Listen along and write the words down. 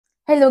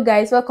Hello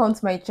guys, welcome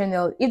to my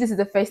channel. If this is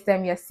the first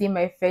time you're seeing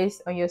my face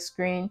on your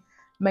screen,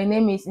 my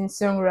name is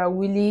Insongra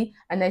Willie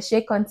and I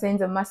share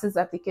content on master's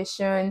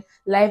application,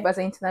 live as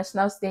an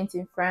international student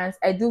in France.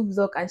 I do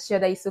vlog and share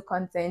that ISO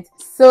content.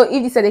 So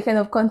if these are the kind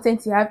of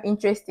content you have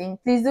interest in,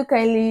 please do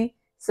kindly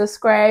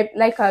subscribe,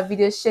 like our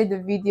videos, share the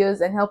videos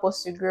and help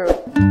us to grow.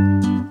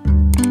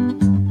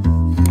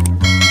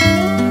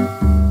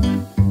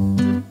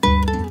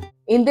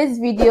 In this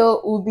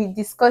video, we'll be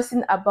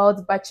discussing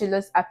about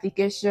bachelor's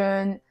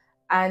application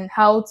and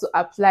how to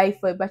apply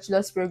for a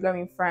bachelor's program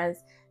in France.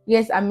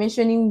 Yes, I'm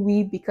mentioning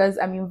we because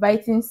I'm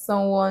inviting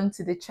someone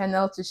to the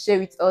channel to share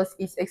with us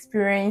his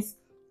experience,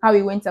 how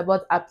he went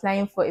about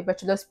applying for a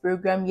bachelor's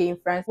program here in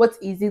France. What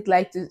is it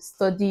like to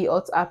study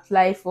or to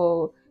apply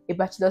for a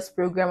bachelor's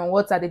program, and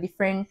what are the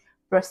different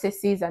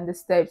processes and the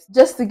steps.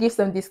 Just to give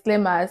some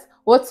disclaimers,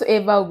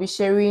 whatsoever we'll be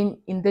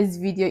sharing in this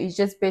video is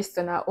just based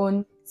on our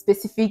own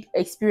specific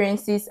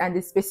experiences and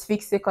the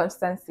specific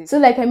circumstances. So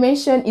like I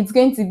mentioned, it's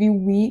going to be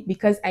we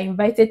because I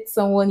invited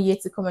someone here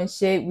to come and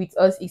share with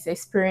us his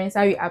experience,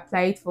 how he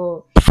applied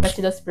for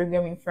bachelor's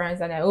program in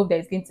France, and I hope that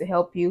it's going to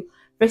help you.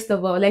 First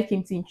of all, I'd like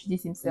him to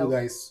introduce himself.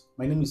 Hello guys,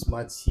 my name is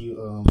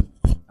Matthew.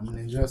 I'm an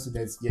Nigerian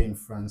student here in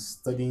France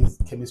studying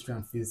chemistry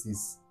and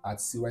physics at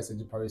CY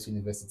Paris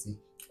University.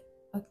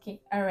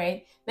 Okay, all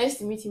right. Nice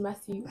to meet you,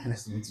 Matthew.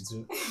 Nice to meet you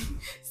too.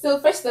 So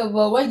first of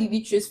all, why did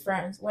you choose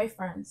France? Why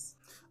France?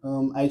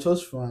 I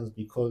chose France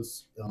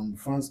because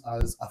France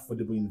has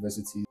affordable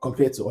university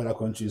compared to other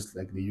countries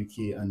like the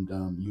UK and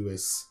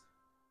US,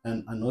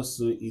 and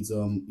also its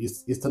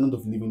standard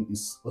of living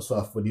is also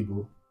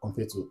affordable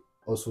compared to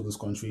also those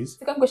countries.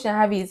 Second question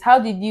I have is, how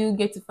did you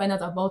get to find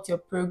out about your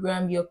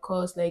program, your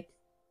course? Like,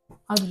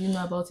 how did you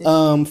know about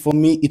it? For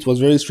me, it was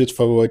very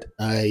straightforward.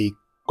 I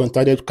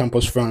contacted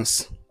Campus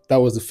France. That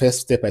was the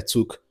first step I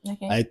took.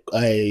 Okay.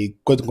 I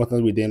got in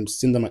contact with them,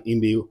 sent them an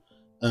email,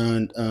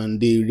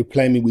 and they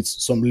replied me with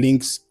some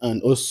links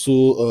and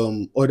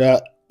also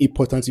other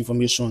important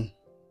information.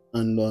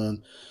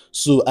 And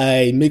so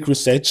I make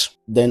research.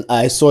 Then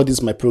I saw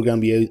this my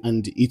program here,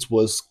 and it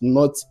was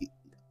not,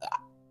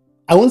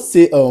 I won't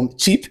say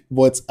cheap,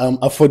 but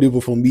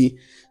affordable for me.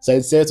 So I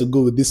decided to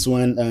go with this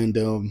one,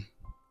 and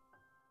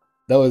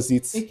that was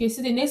it. Okay,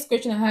 so the next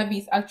question I have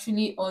is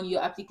actually on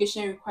your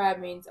application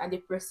requirements and the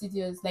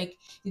procedures, like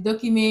the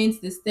documents,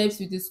 the steps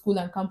with the school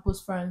and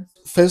Campus France.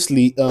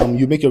 Firstly,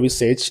 you make your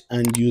research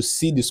and you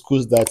see the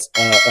schools that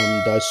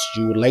that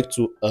you would like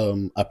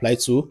to apply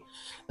to,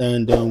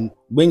 and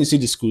when you see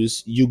the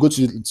schools, you go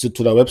to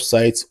the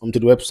website, to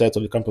the website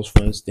of the Campus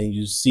France. Then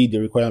you see the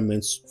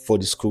requirements for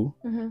the school.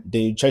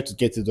 Then you try to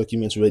get the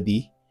documents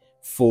ready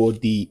for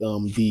the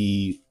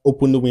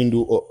open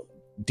window or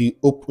the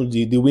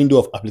window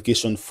of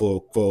application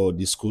for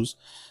the schools.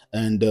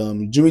 And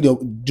during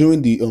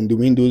the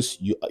windows,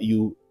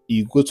 you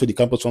go to the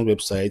Campus One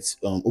website,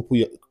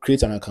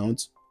 create an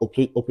account,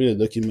 upload your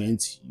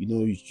documents.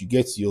 You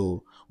get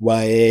your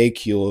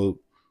WAEC, your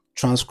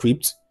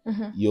transcript,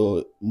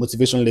 your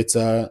motivation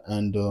letter,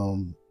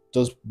 and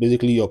just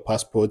basically your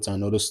passport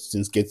and all those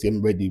things. Get them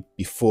ready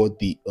before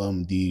the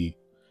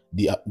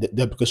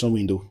application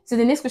window. So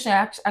the next question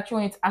I actually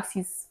wanted to ask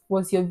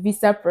was your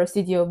visa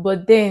procedure,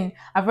 but then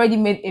I've already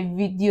made a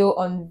video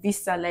on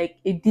visa, like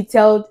a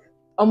detailed,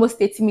 almost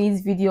 30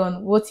 minutes video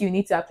on what you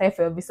need to apply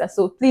for your visa.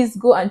 So please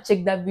go and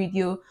check that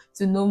video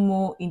to know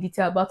more in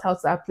detail about how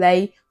to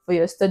apply for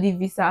your study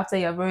visa after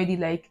you have already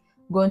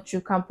gone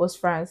through Campus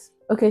France.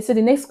 Okay, so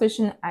the next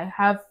question I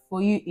have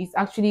for you is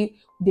actually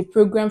the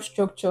program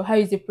structure. How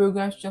is the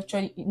program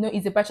structure?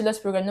 It's a bachelor's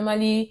program.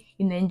 Normally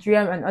in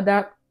Nigeria and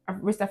other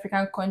West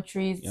African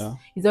countries,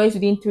 it's always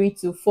within 3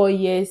 to 4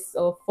 years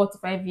or 4 to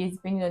 5 years,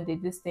 depending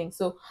on this thing.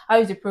 So how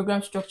is the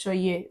program structure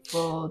here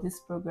for this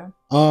program?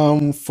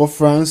 For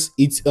France,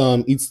 it's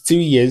 3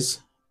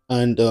 years,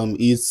 and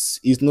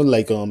it's not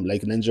like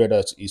Nigeria,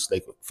 that is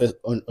like first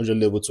 100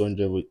 level,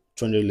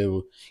 200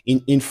 level.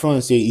 In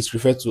France, it's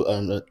referred to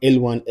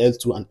L1,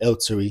 L2, and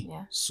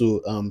L3.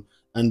 So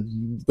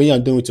and when you're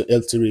done with your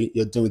L3,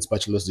 you're done with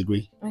bachelor's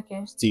degree.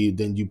 Okay. Still,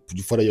 then you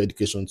further your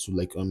education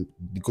to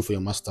go for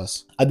your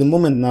masters. At the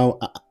moment now,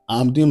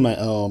 I'm doing my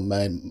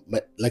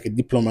like a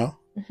diploma.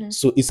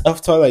 So it's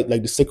after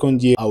like the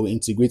second year I will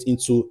integrate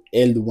into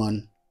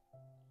L1.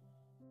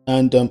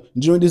 And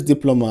during this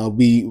diploma,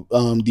 we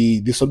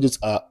the subjects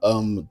are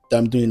that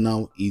I'm doing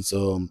now is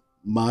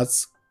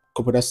maths,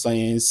 computer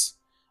science,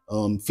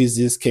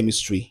 physics,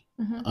 chemistry,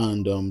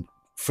 and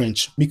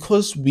French.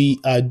 Because we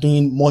are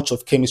doing much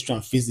of chemistry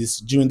and physics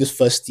during this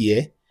first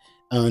year,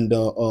 and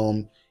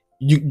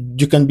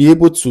you can be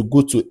able to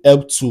go to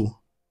L2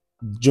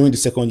 during the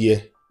second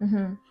year.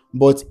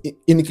 But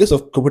in the case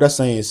of computer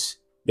science,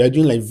 we are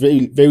doing like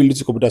very, very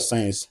little computer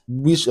science,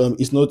 which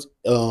is not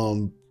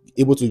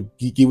able to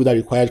give you that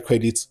required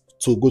credit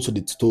to go to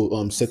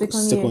the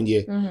second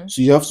year.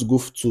 So you have to go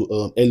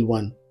to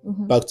L1,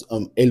 back to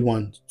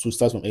L1 to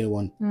start from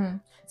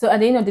L1. So at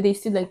the end of the day,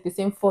 it's still like the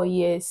same 4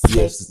 years.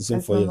 Yes, the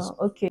same 4 years.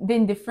 Okay.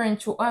 Then the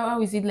French,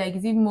 how is it like?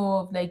 Is it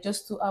more of like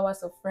just 2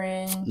 hours of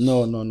French?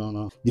 No.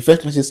 The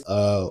French classes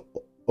are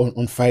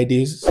on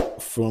Fridays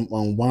from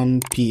 1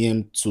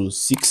 p.m. to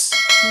 6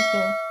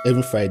 Okay.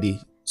 every Friday.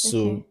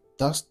 So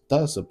Okay.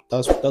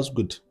 that's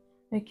good.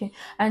 Okay.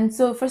 And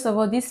so first of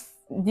all, this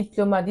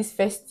diploma, this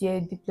first year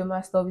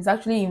diploma stuff is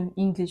actually in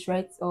English,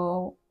 right?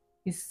 Or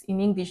is in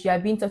English. You are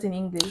being taught in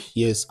English.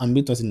 Yes, I'm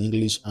being taught in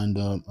English, and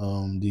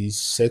the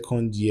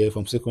second year,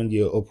 from second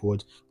year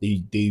upward,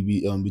 they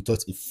be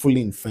taught fully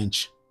in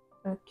French.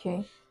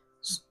 Okay.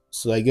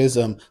 So I guess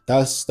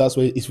that's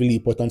why it's really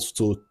important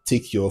to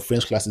take your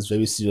French classes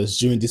very serious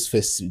during this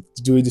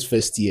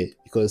first year,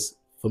 because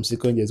from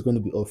second year it's going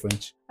to be all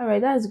French. All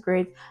right, that's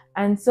great.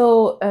 And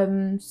so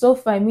so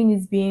far, I mean,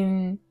 it's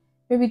been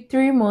maybe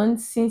 3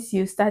 months since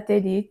you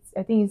started it.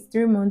 I think it's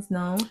 3 months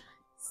now.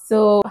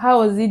 So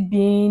how has it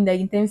been like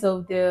in terms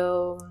of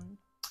the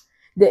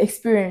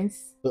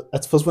experience?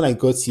 At first, when I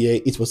got here,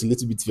 it was a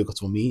little bit difficult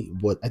for me,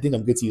 but I think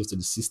I'm getting used to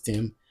the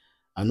system,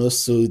 and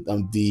also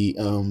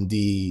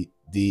the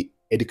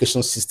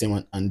education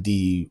system, and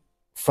the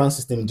France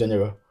system in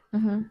general.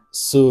 Mm-hmm.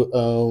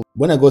 So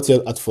when I got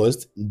here at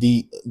first,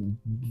 the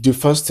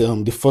first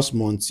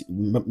month,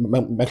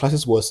 my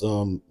classes was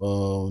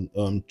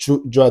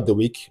throughout the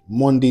week,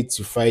 Monday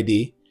to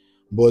Friday,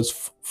 but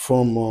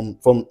from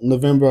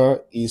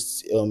November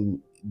is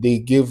they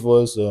gave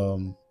us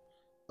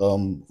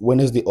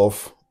Wednesday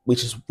off,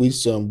 which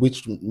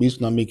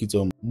now make it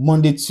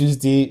Monday,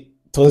 Tuesday,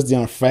 Thursday,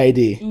 and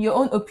Friday. In your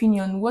own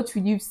opinion, what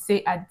would you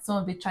say are some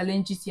of the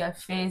challenges you have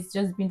faced,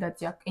 just being that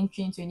you're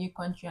entering into a new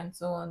country and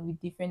so on with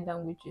different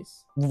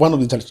languages? One of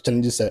the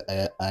challenges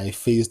I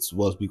faced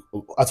was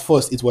at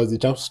first it was the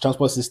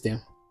transport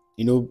system.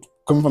 You know,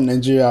 coming from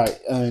Nigeria,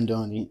 and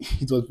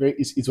it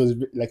was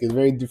like a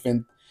very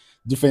different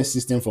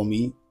system for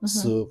me. Mm-hmm.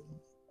 So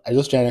I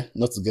just try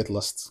not to get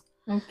lost.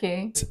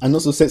 Okay. And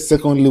also,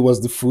 secondly,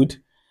 was the food.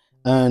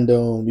 And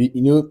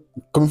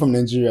coming from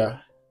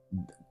Nigeria,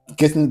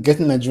 getting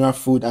Nigerian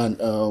food and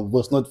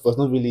was not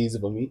really easy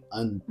for me,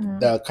 and Mm-hmm.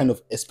 they're kind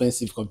of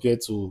expensive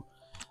compared to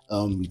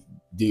um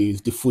the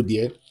food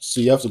here.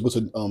 So you have to go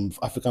to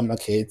African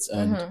markets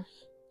and Mm-hmm.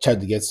 try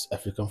to get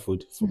African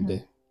food from Mm-hmm.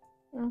 there.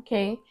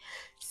 Okay.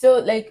 So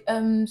like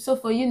so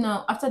for you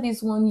now, after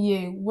this 1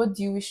 year, what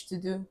do you wish to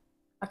do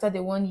after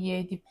the 1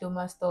 year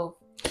diploma stuff?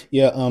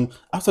 Yeah.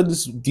 After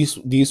this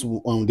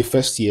the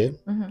first year,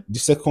 Mm-hmm. the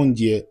second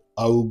year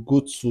I will go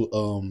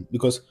to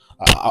because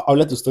I would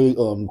like to study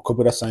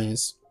computer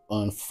science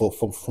for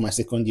my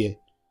second year.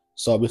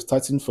 So I'll be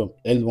starting from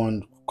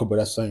L1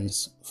 computer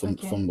science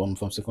Okay.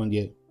 from second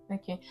year.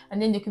 Okay.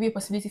 And then there could be a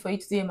possibility for you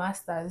to do a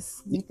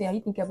master's. Are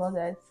you thinking about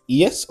that?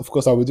 Yes, of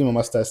course, I'll be doing my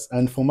masters,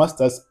 and for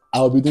masters,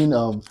 I'll be doing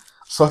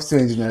software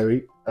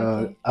engineering.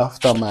 Okay.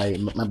 After my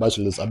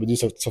bachelor's, I'll be doing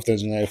software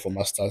engineering for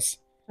masters.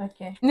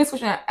 Okay. Next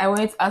question I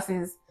wanted to ask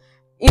is,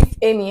 if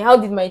any, how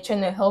did my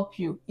channel help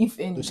you, if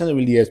The any? channel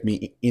really helped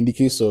me in the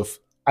case of,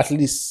 at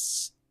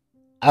least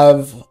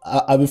I've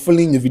been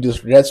following the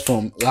videos right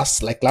from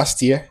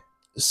last year.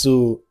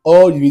 So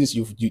all the videos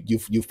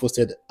you've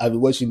posted, I've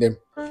been watching them.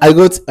 I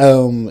got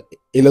a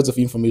lot of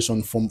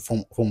information from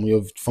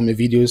your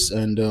videos,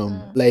 and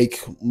Mm. like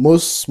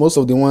most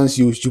of the ones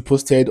you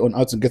posted on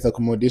how to get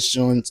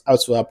accommodations, how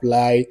to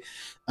apply,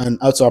 and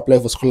how to apply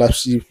for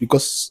scholarship,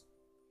 because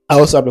I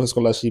also applied for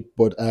scholarship,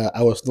 but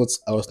I was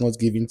not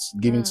given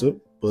Mm.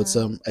 to. But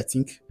Mm. I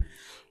think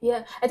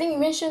Yeah, I think you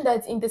mentioned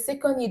that in the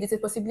second year there's a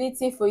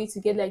possibility for you to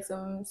get like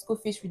some school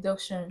fees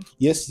reduction.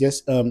 yes.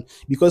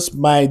 Because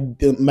my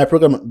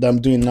program that I'm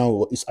doing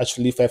now is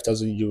actually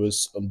 5,000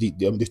 euros.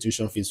 The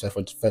tuition fee is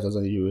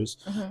 5,000 euros.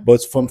 Mm-hmm.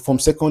 But from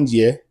second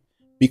year,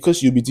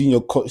 because you'll be doing your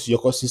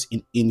courses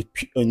in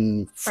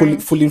fully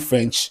French.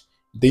 French,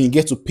 then you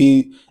get to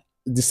pay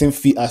the same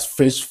fee as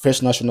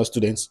French national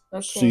students.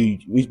 So Okay.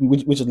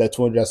 which is like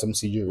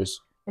 270 euros.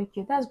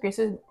 Okay, that's great.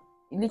 So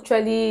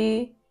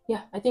literally,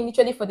 yeah, I think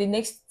literally for the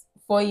next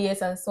 4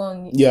 years and so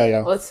on,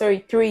 Yeah. or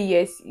sorry, 3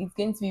 years, it's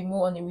going to be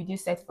more on a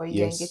reduced side for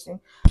you and Yes. getting.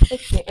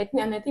 Okay,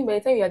 and I think by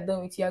the time you are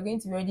done with it, you are going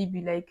to already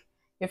be like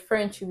your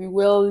French you'll be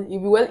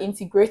well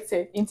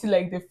integrated into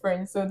like the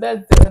French. So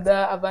that's the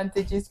other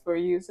advantages for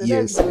you. So that's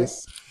Yes. good.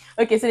 Yes.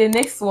 Okay, so the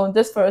next one,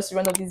 just for us to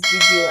run up this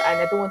video,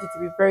 and I don't want it to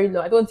be very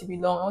long. I don't want it to be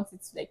long. I want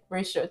it to like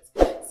very short.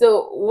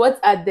 So, what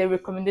are the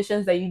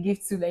recommendations that you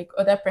give to like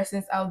other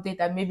persons out there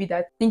that maybe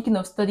that thinking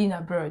of studying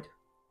abroad?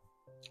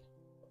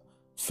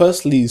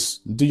 Firstly, is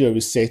do your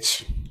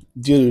research.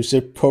 Do your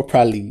research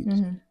properly.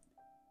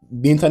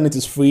 Mm-hmm. The internet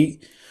is free.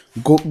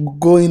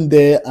 Go in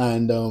there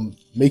and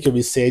make your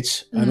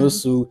research, and Mm-hmm.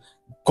 also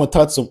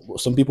contact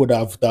some people that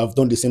have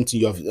done the same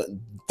thing So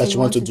that you you want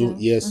want to to do. do?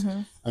 Yes,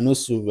 Mm-hmm. and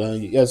also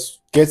yes,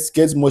 get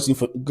as much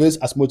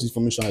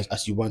information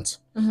as you want,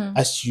 Mm-hmm.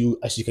 as you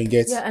can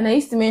get. Yeah, and I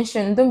used to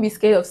mention, don't be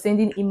scared of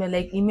sending email.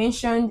 Like you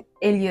mentioned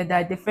earlier,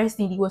 that the first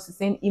thing he was to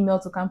send email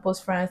to Campus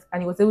France,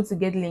 and he was able to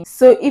get links.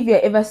 So if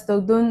you're ever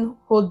stuck, don't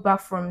hold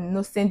back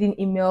from sending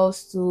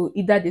emails to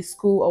either the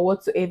school or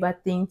whatsoever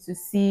thing to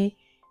see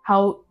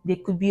how they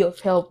could be of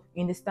help.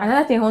 You understand?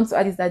 Another thing I want to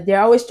add is that there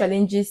are always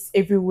challenges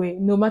everywhere,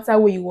 no matter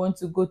where you want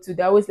to go to.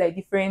 There are always like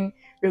different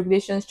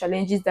regulations,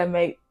 challenges that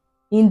might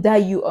hinder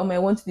you or might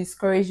want to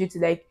discourage you to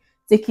like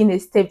taking a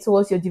step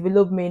towards your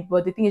development.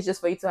 But the thing is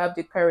just for you to have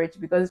the courage,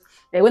 because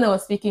like when I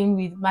was speaking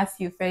with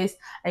Matthew first,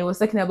 and he was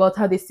talking about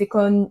how the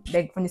second,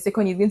 like from the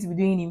second he's going to be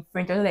doing it in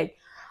French.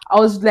 I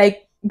was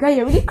like, guy,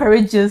 you're really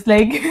courageous.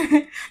 Like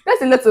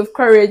that's a lot of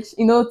courage,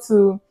 you know,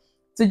 to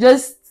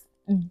just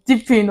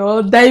dip in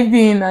or dive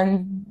in,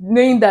 and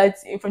knowing that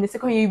from the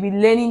second year you'll be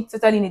learning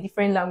totally in a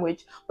different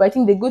language. But I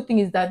think the good thing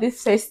is that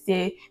this first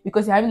year,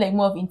 because you're having like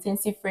more of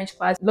intensive French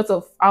class, lots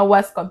of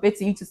hours compared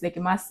to you to like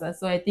a master.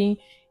 So I think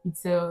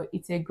it's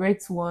a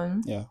great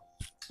one. Yeah.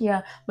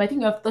 Yeah, but I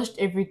think you have touched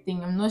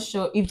everything. I'm not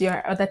sure if there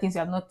are other things you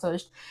have not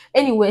touched.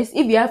 Anyways,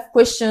 if you have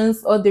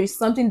questions or there is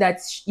something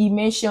that he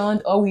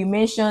mentioned or we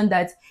mentioned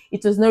that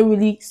it was not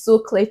really so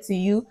clear to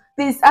you,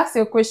 please ask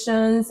your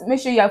questions.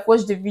 Make sure you have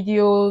watched the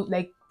video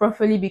like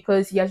properly,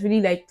 because he has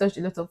really like touched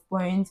a lot of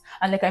points.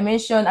 And like I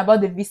mentioned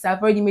about the visa,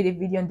 I've already made a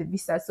video on the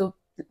visa, so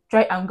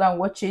try and go and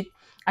watch it.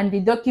 And the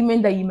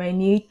document that you might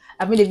need,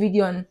 I've made a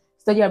video on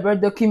study abroad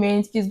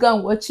documents. Please go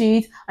and watch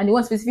it. And the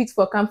one specific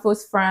for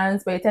Campus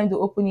France, by the time they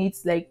open it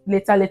like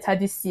later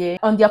this year,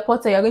 on their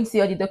portal you're going to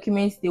see all the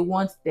documents they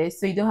want there,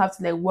 so you don't have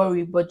to like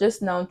worry. But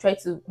just now try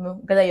to, you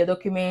know, gather your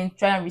documents,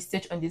 try and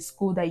research on the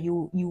school that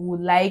you would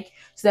like,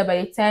 so that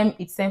by the time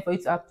it's time for you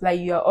to apply,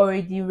 you are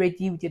already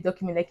ready with your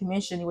document. Like you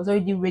mentioned, it was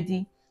already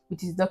ready with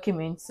his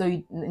document, so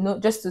you know,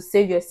 just to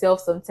save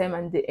yourself some time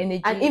and the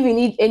energy. And if you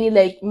need any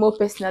like more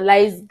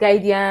personalized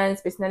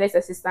guidance, personalized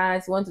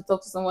assistance, you want to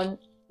talk to someone,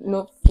 you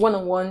know,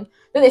 one-on-one,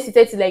 don't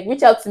hesitate to like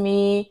reach out to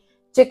me.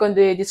 Check on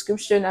the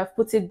description, I've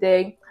put it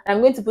there. I'm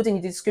going to put in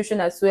the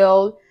description as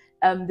well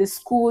the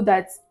school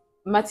that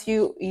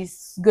Matthew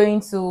is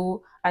going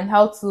to, and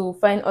how to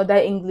find other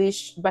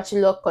English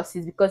bachelor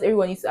courses, because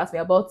everyone needs to ask me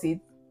about it.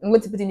 I'm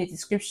going to put in the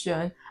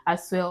description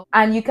as well.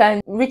 And you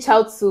can reach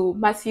out to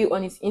Matthew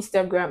on his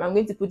Instagram. I'm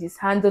going to put his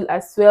handle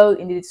as well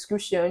in the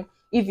description.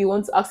 If you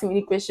want to ask him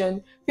any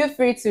question, feel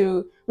free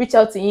to reach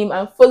out to him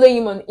and follow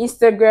him on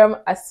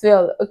Instagram as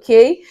well.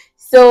 Okay,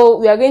 so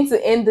we are going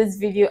to end this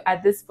video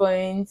at this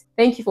point.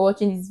 Thank you for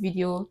watching this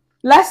video.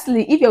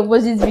 Lastly, if you have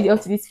watched this video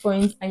up to this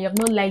point and you have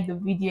not liked the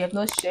video, you have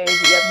not shared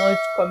it, you have not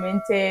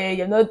commented,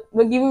 you have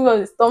not given me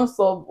a thumbs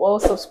up or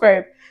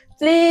subscribe,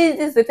 please,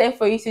 this is the time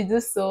for you to do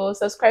so.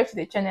 Subscribe to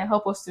the channel,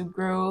 help us to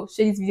grow.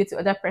 Share this video to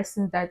other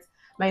persons that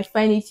might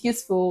find it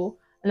useful.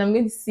 And I'm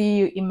going to see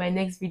you in my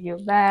next video.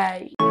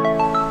 Bye.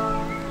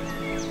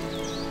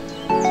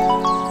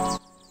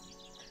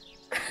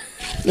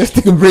 Let's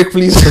take a break,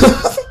 please.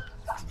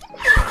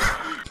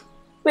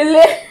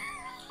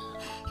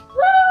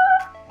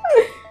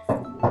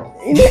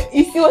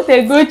 You see what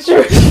I go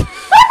through?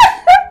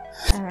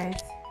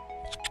 Alright.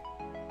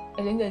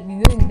 I think that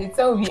the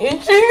time will be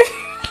entering.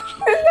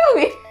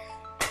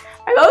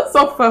 I don't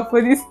suffer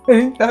for this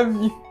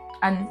interview.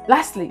 And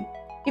lastly,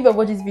 if you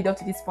watched this video up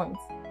to this point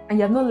and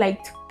you have not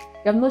liked,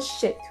 you have not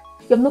shared,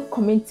 you have not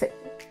commented,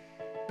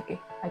 okay,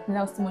 I think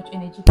that was too much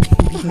energy.